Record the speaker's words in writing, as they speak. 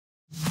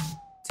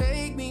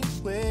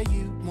where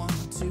you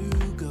want to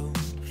go.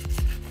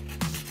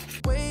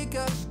 Wake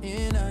up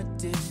in a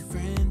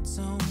different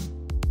zone.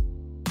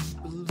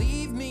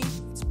 Believe me,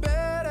 it's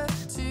better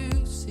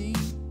to see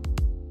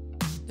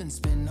than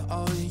spend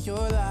all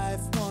your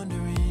life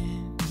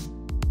wondering.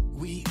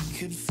 We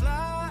could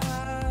fly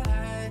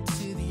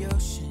to the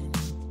ocean.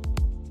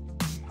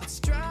 Let's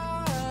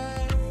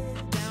drive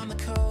down the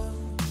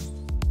coast.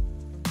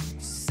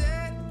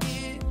 Set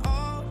it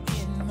all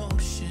in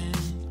motion.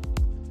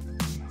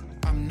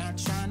 I'm not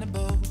trying to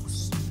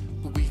boast,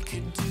 but we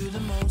could do the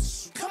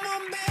most. Come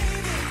on,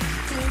 baby,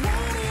 don't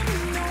wanna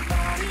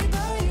nobody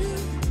but you.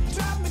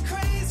 Drive me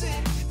crazy,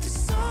 there's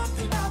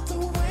something about the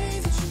way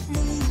that you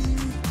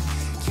move.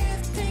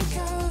 Can't think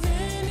of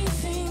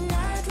anything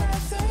I'd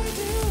rather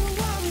do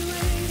while we're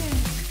waiting.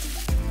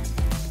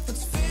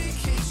 Let's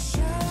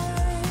vacation.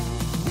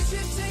 We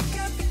should take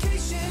a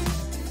vacation.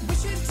 We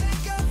should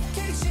take a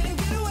vacation and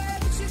get away.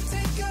 We should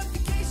take a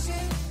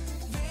vacation.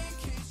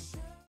 Vacation.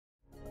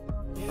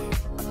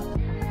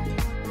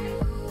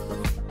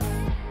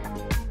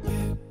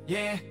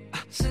 Yeah,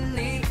 是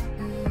你，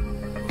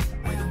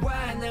为了我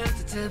还能再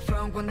次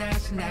疯狂的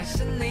现在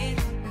是你，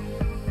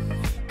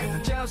可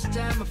能就是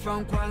这么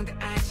疯狂的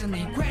爱上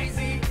你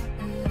 ，crazy。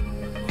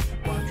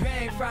我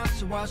愿意放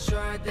弃我所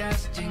有的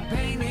事情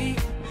陪你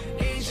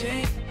一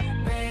起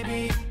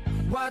 ，baby。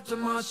我多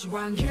么希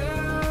望 you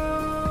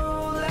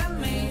let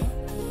me，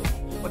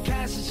 我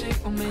开始希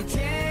望每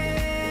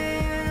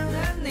天和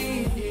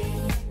你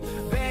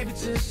 ，baby，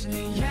 只是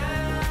你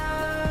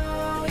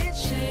要一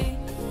起。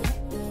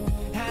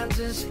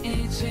只是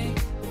一起，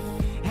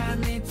和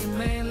你的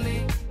美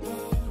丽，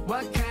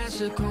我开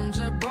始控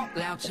制不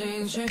了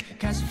情绪，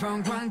开始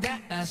疯狂的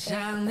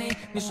想你。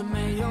你说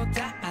没有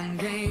答案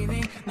给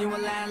你，你我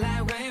来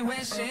来回回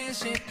嬉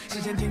戏，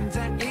时间停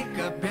在一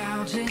个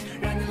表情，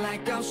让你来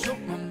告诉我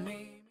秘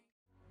密。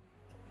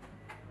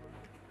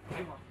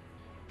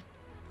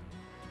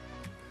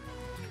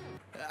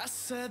I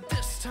said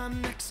this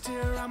time next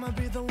year I'ma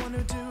be the one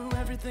who do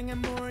everything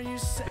and more you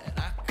said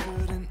I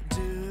couldn't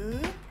do.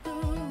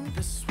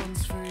 This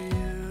one's for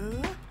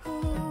you.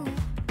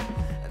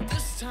 And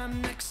this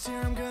time next year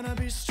I'm gonna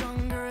be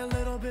stronger, a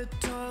little bit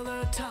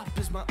taller. Top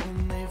is my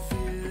only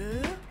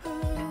view.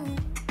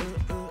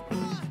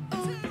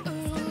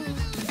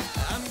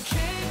 I'm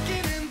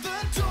kicking in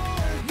the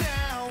door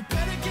now.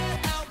 Better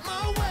get out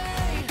my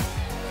way.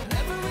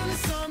 Never really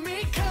saw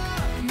me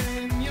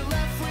coming. You're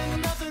left with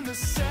nothing to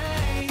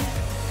say.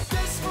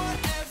 This for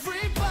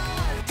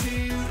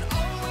everybody. You'd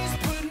always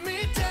put me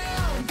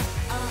down.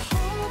 I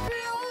hope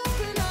you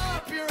open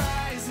up your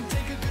eyes and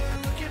take a good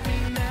look at me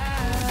now.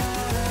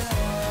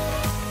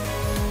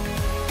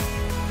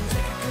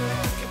 Take a good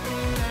look at me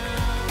now.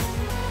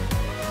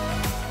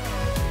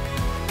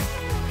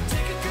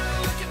 Take a good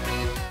look at me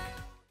now.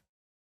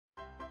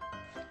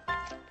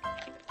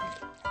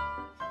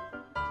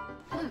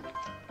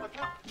 我跳。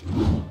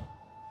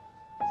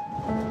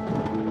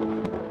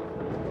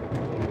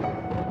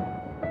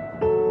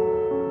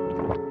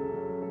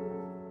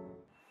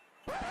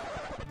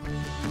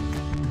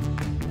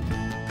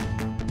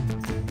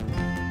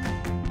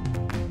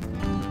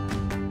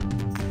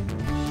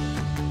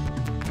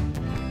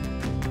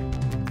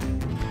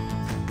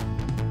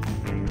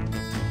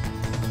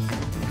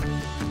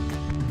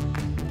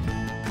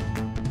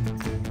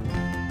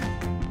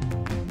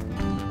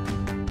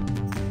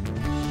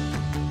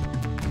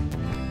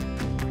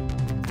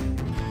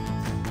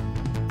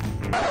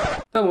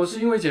但我是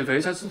因为减肥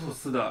才吃吐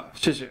司的，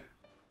谢谢。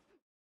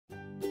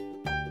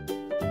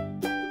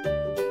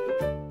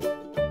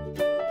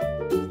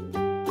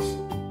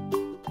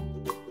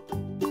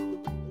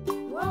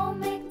Old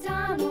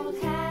MacDonald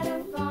had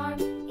a farm,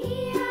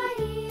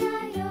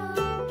 E-I-E-I-O.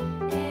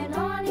 And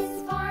on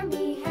his farm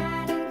he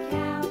had a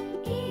cow,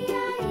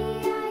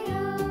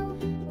 E-I-E-I-O.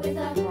 With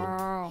a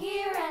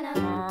here and a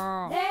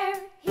there,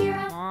 here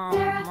a,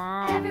 there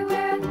a,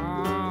 everywhere a.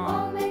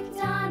 Old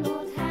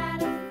MacDonald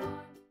had a farm.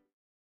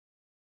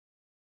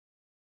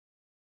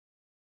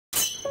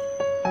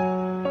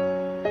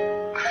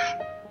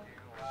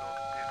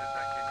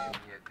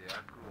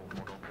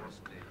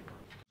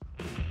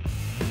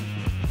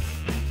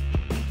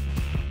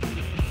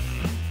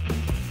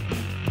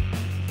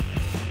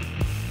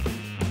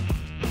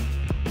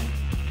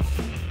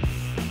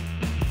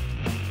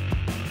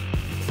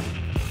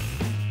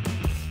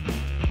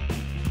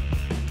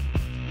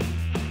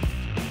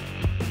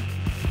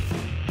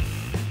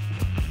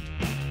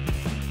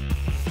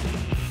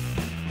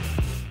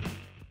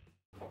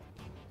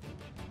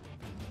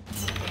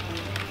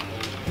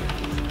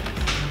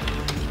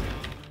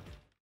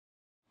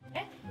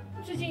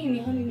最近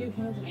你和你女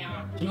朋友怎么样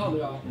啊？挺好的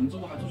呀，我们周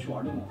末还出去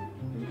玩了呢。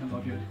给你看照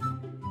片。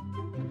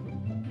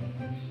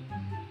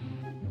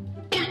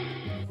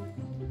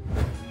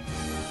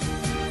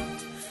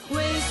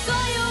为所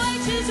有爱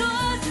执着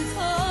自从，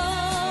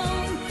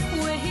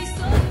为所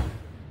有。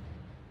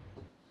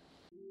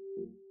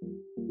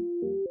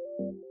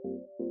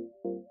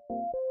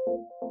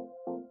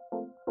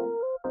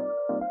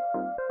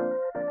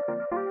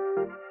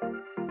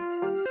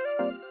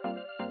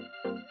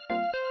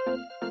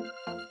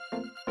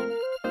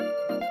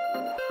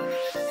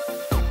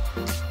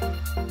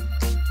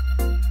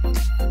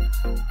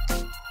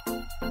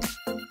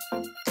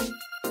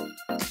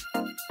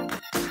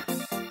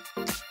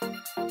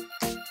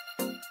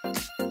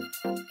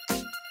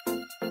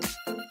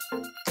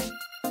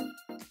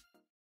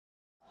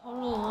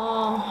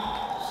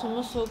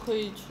么时候可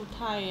以出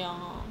太阳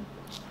啊？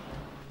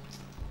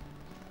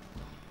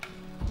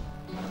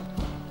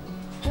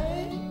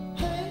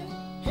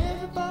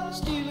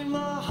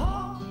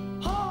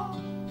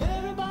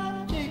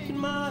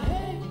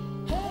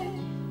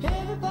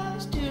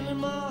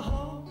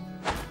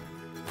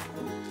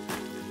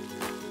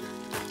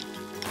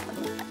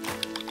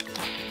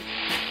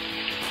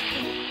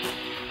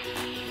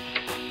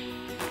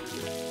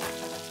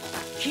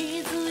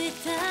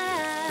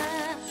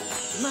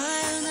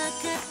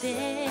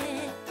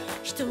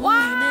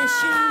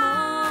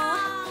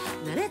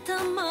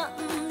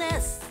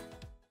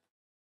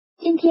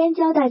 今天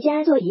教大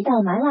家做一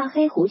道麻辣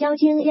黑胡椒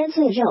精腌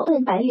碎肉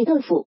炖白玉豆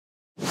腐。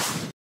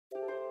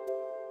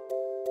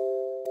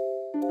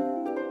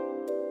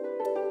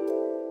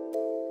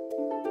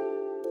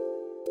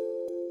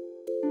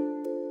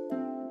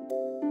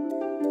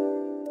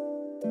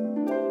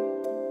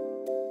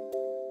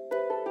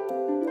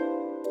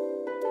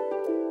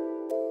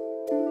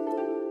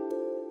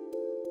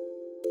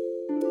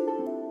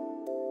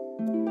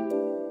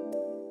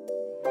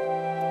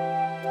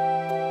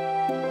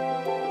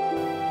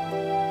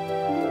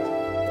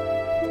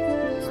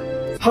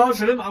好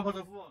吃的麻婆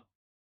豆腐。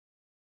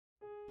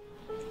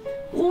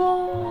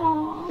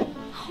哇，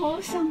好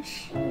想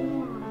吃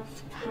啊！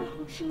太好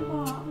吃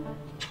了。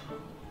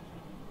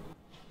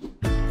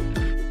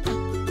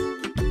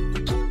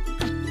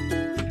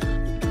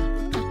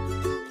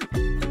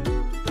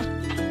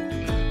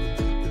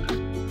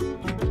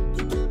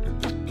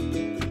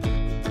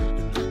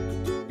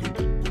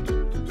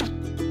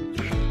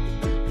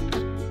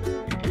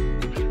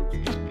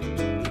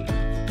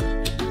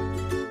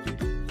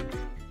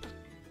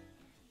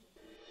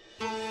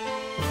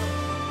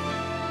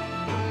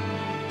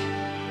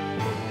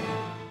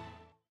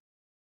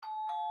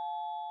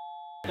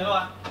等会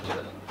儿，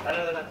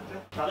来，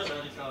啥都行，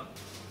你说。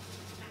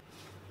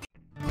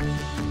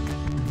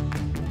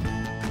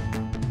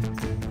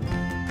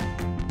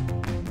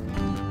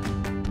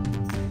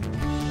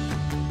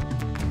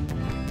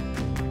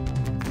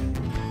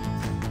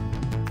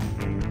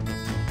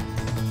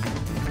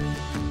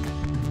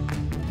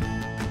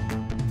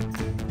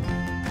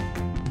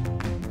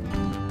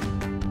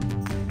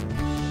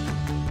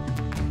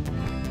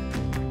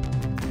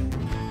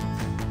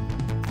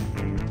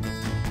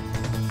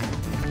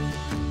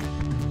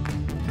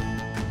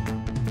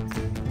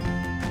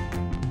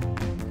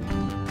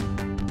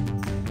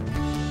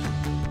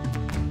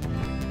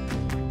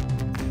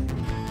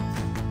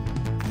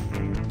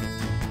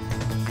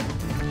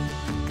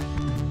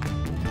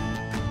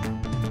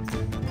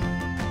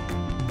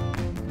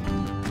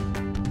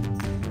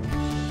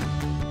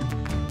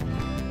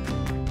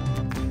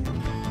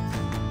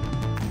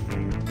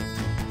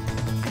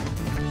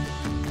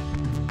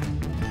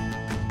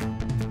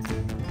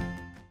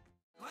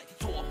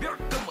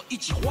一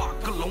起画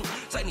个龙，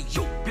在你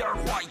右边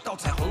画一道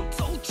彩虹，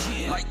走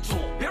起来，左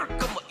边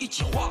跟我一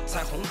起画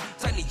彩虹，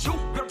在你右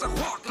边再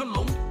画个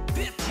龙，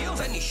别停，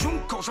在你胸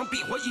口上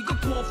比划一个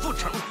郭富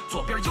城，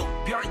左边右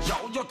边摇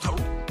摇头，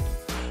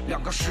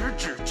两个食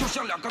指就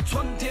像两个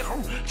窜天猴，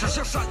指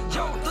向闪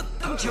耀的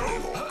灯球。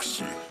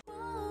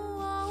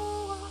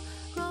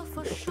若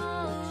佛说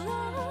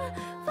了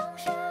放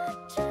下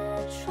执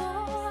着，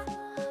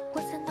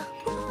我怎能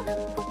不能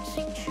不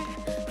进去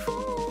附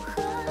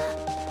和？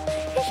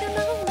一想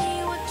到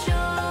你我就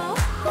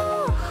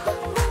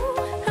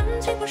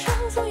恨情不上，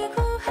所以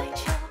苦海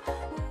求。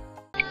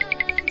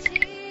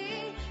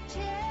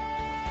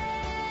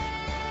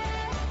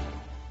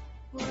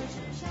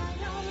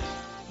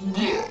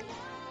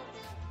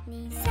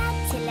你笑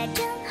起来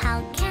真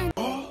好看。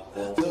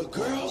The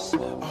girls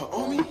are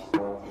on me.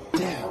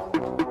 Damn,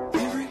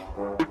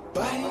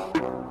 everybody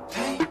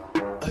pay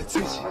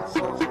attention.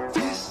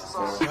 This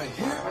right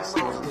here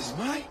is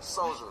my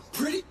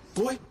pretty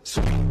boy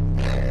suite.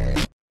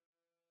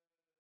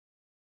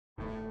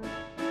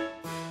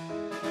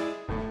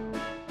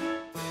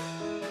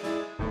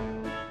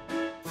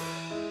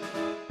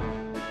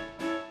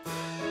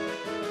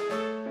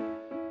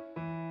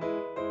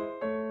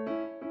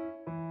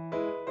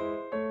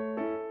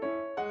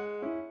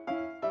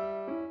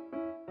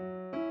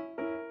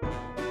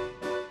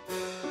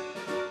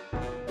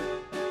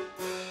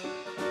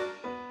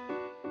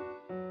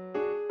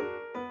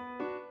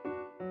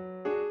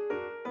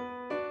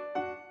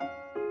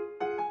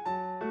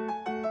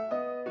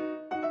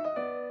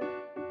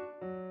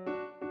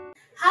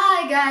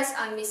 Hi guys,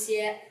 I'm Miss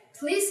Ye.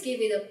 Please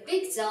give it a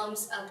big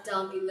thumbs up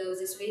down below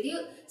this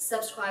video,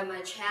 subscribe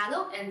my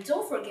channel, and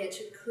don't forget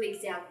to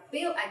click that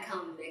bell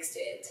icon next to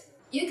it.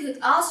 You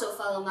could also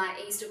follow my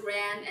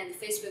Instagram and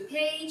Facebook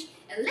page,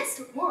 and let's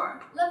talk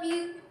more. Love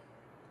you!